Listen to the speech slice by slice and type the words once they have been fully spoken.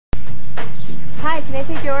Hi, can I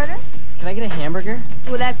take your order? Can I get a hamburger?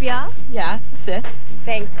 Will that be all? Yeah, that's it.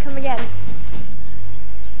 Thanks, come again.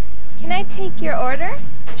 Can I take your order?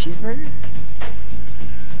 Cheeseburger?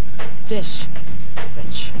 Fish.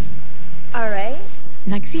 Rich. All right.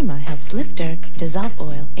 Noxzema helps lift dirt, dissolve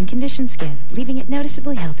oil, and condition skin, leaving it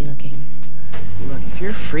noticeably healthy looking. Look, if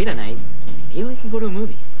you're free tonight, maybe we can go to a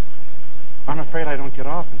movie. I'm afraid I don't get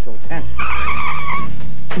off until 10.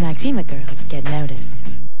 Noxzema girls get noticed.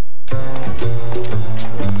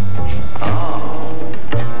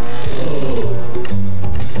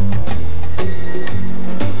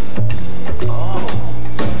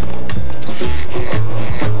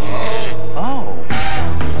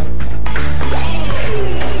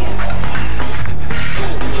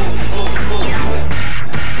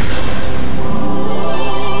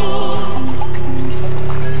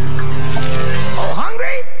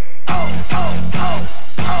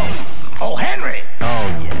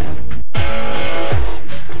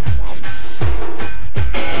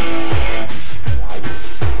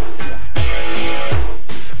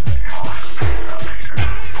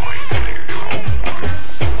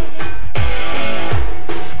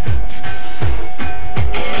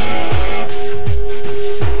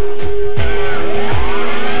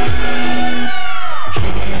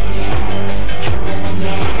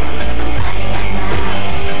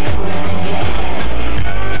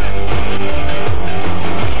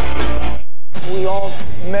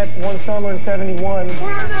 One summer in 71.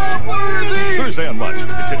 Thursday on Lunch,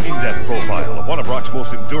 it's an in-depth profile of one of rock's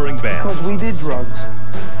most enduring bands. Because we did drugs,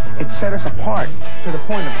 it set us apart to the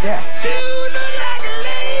point of death. It's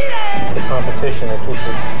the competition that keeps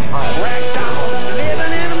us high.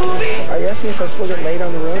 Living in a movie. Are you asking me if I still get laid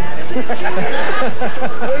on the road?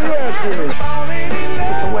 What are you asking me?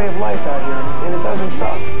 It's a way of life out here, and it doesn't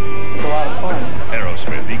suck. It's a lot of fun.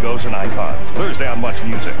 Aerosmith, Egos and Icons. Thursday on Much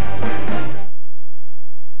Music.